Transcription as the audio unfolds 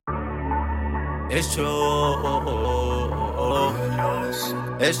It's true.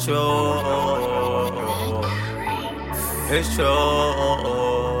 It's true. It's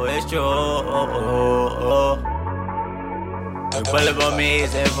true. It's true. You pull up on me,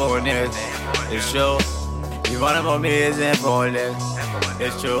 it's important. It's true. You run up on me, it's important.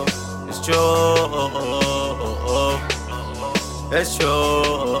 It's true. It's true. It's true.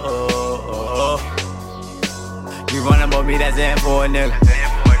 You run up on me, that's important, nigga.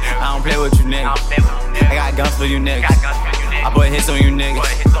 I don't play with you niggas. I got guns for you niggas. I put hits on you niggas.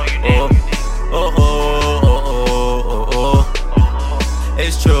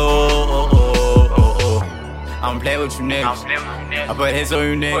 It's true. I don't play with you niggas. I put hits on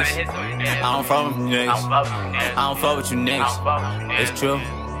you niggas. I don't fuck with you niggas. I don't fuck with you niggas. It's true.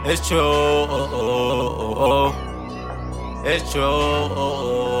 It's true. It's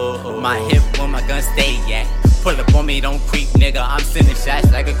true. My hip where my gun stay at. Pull up on me, don't creep, nigga. I'm sending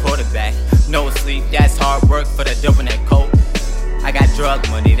shots like a quarterback. No sleep, that's hard work for the dope and that coke. I got drug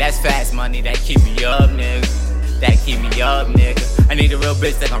money, that's fast money, that keep me up, nigga. That keep me up, nigga. I need a real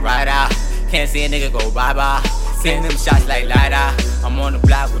bitch that can ride out. Can't see a nigga go bye-bye. Send them shots like light-eye. I'm on the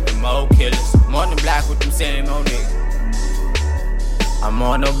block with them old killers. I'm on the block with them same old niggas. I'm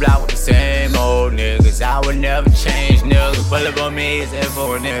on the block with the same old niggas. I would never change, nigga. Pull up on me, it's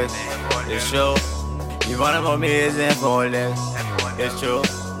info, nigga. It's true. You run up on me, it's info, nigga. It's true.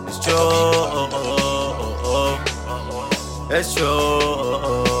 It's true. It's true.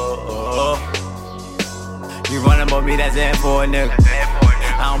 You run up on me, that's info, nigga. I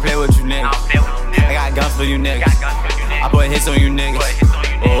don't play with you niggas. I got guns for you niggas. I put hits on you niggas.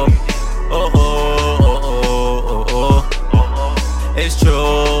 It's true.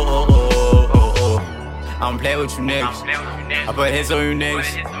 I don't play with you niggas. I put hits on you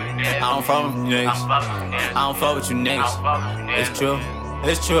niggas. I don't fuck with you niggas. I don't fuck with you niggas. It's true.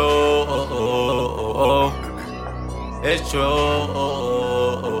 It's true. It's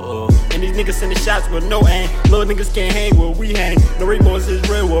true. And these niggas sending shots with no aim. Little niggas can't hang where we hang. No remorse is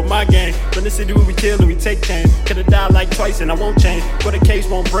real with my gang. From the city we kill and we take change. Could've died like twice and I won't change. But the case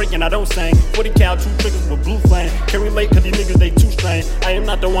won't break and I don't sing. 40 cal, 2 triggers with blue flame. Can't relate cause these niggas they too strange. I am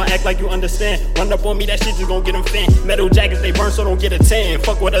not the one, act like you understand. Run up on me, that shit just gon' get them fan. Metal jackets they burn so don't get a tan.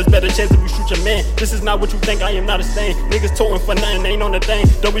 Fuck with us, better chance if we shoot your man. This is not what you think, I am not a stain. Niggas toting for nothing, ain't on the thing.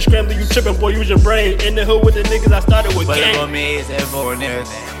 Don't be scrambling, you tripping, boy, use your brain. In the hood with the niggas, I started with gang. Pull up on me, it's info, nigga.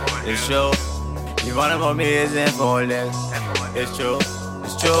 It's true. You run up on me, it's info, nigga. It's true.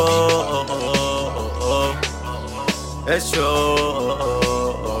 It's true. It's true.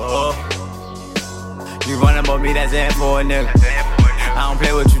 You run up on me, that's info, nigga. I don't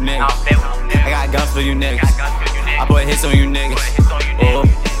play with you niggas. I got guns for you niggas. I put hits on you niggas.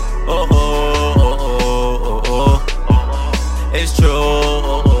 It's true.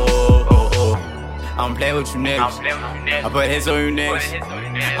 I don't play with you niggas. I put hits on you niggas.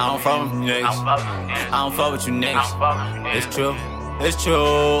 I don't fuck with you niggas. I don't fuck with you niggas. It's true. It's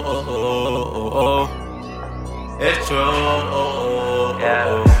true. It's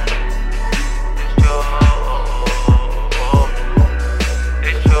true.